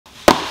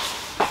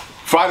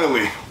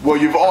Finally, what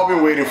you've all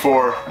been waiting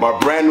for, my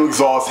brand new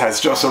exhaust has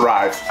just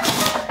arrived.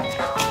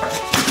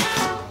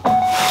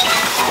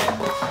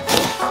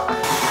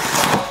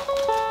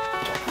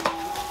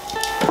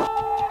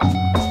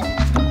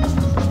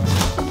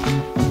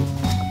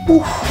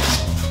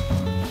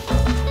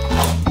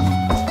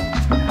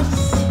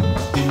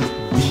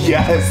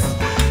 Yes,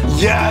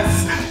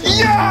 yes,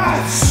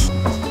 yes!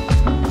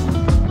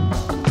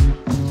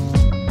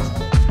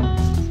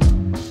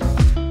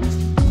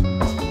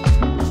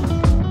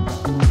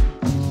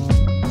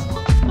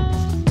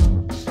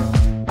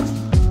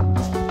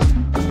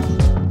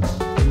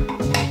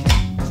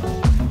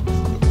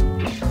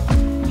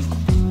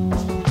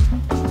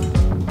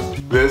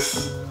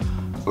 This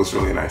looks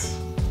really nice.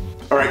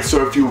 Alright,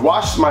 so if you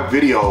watched my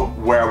video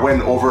where I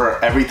went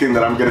over everything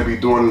that I'm going to be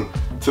doing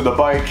to the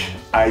bike,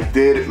 I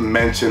did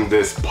mention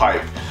this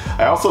pipe.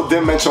 I also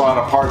did mention a lot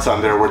of parts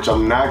on there which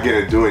I'm not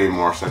going to do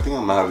anymore, so I think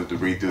I'm going to have to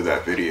redo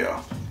that video.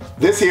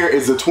 This here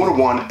is the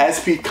 2-in-1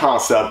 SP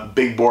Concept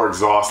big bore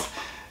exhaust.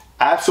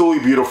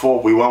 Absolutely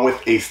beautiful. We went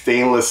with a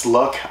stainless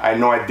look. I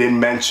know I did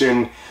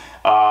mention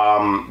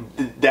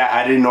that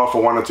I didn't know if I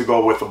wanted to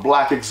go with a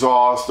black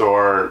exhaust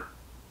or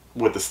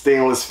with the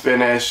stainless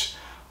finish.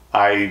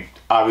 I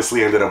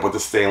obviously ended up with the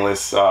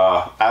stainless.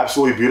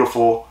 Absolutely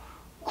beautiful,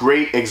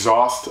 great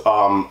exhaust.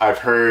 I've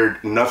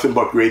heard nothing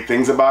but great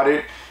things about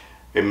it.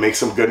 It makes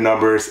some good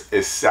numbers,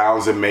 it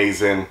sounds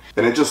amazing,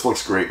 and it just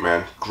looks great,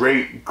 man.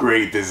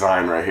 Great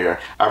design right here.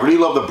 I really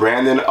love the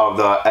branding of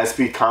the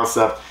SP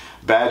Concept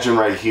badging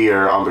right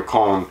here on the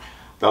cone.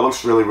 That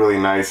looks really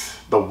nice.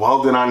 The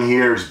welding on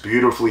here is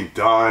beautifully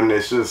done.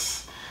 It's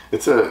just,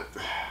 it's a,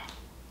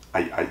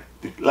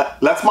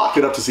 let's mock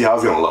it up to see how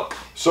it's gonna look.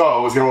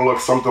 So it's gonna look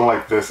something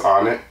like this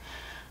on it.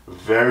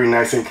 Very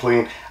nice and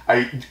clean.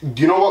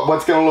 You know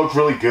what's gonna look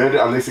really good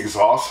on this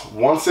exhaust?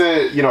 Once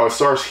it, you know, it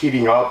starts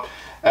heating up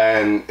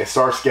and it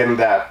starts getting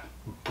that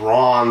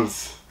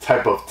bronze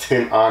type of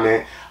tint on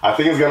it, I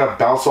think it's gonna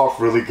bounce off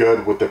really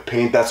good with the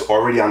paint that's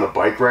already on the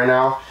bike right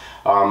now.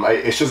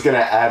 It's just gonna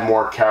add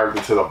more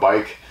character to the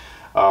bike.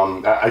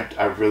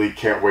 I really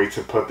can't wait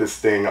to put this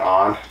thing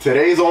on.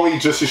 Today's only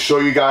just to show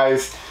you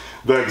guys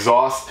the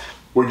exhaust.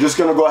 We're just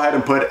gonna go ahead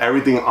and put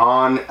everything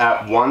on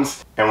at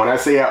once. And when I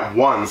say at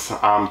once,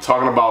 I'm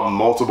talking about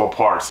multiple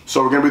parts.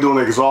 So we're gonna be doing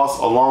the exhaust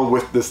along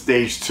with the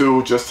stage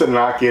 2 just to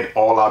knock it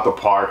all out the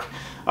park.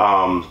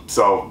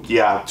 So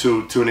yeah,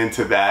 tune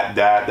into that.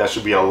 That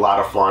should be a lot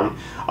of fun.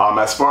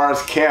 As far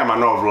as cam, I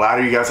know a lot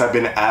of you guys have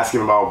been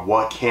asking about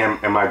what cam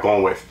am I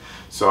going with.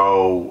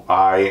 So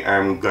I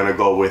am gonna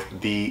go with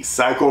the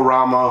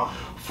Cyclerama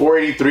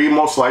 483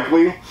 most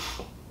likely.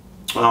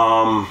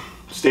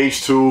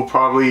 Stage 2,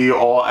 probably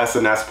all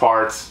S&S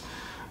parts.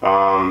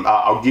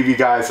 I'll give you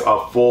guys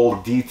a full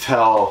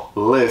detail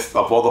list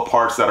of all the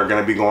parts that are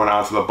going to be going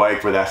onto the bike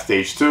for that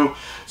stage 2.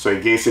 So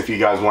in case if you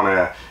guys want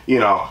to, you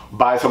know,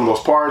 buy some of those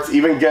parts,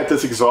 even get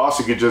this exhaust,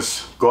 you could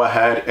just go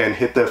ahead and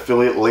hit the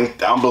affiliate link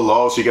down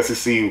below so you guys can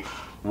see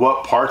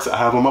what parts I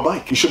have on my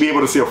bike. You should be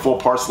able to see a full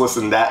parts list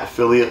in that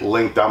affiliate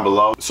link down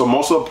below. So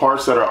most of the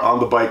parts that are on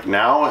the bike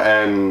now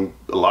and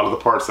a lot of the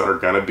parts that are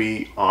going to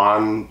be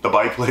on the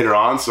bike later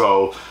on,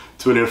 so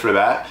tune in for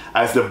that.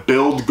 As the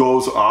build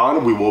goes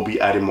on, we will be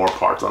adding more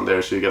parts on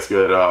there, so you guys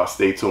could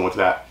stay tuned with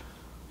that.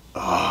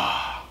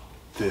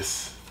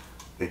 This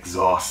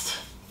exhaust.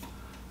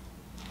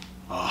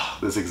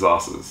 This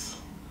exhaust is...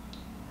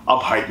 I'm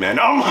hyped, man.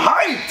 I'm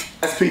hyped!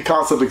 SP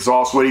Concept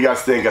exhaust, what do you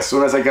guys think? As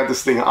soon as I get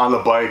this thing on the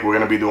bike, we're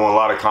gonna be doing a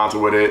lot of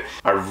content with it.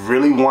 I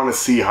really want to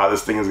see how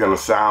this thing is gonna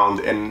sound,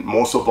 and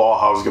most of all,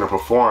 how it's gonna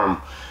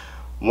perform.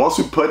 Once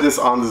we put this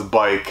on this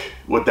bike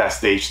with that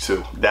stage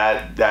 2,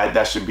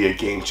 that should be a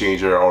game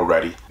changer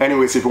already.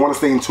 Anyways, if you want to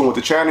stay in tune with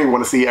the channel, you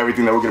want to see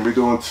everything that we're going to be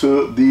doing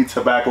to the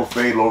Tobacco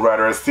Fade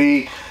Lowrider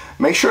ST,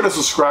 make sure to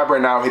subscribe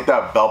right now, hit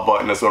that bell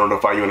button that's going to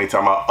notify you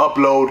anytime I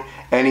upload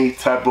any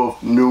type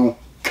of new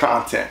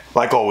content.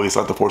 Like always,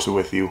 let the force be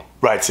with you.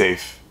 Ride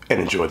safe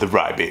and enjoy the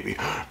ride, baby.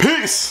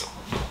 Peace!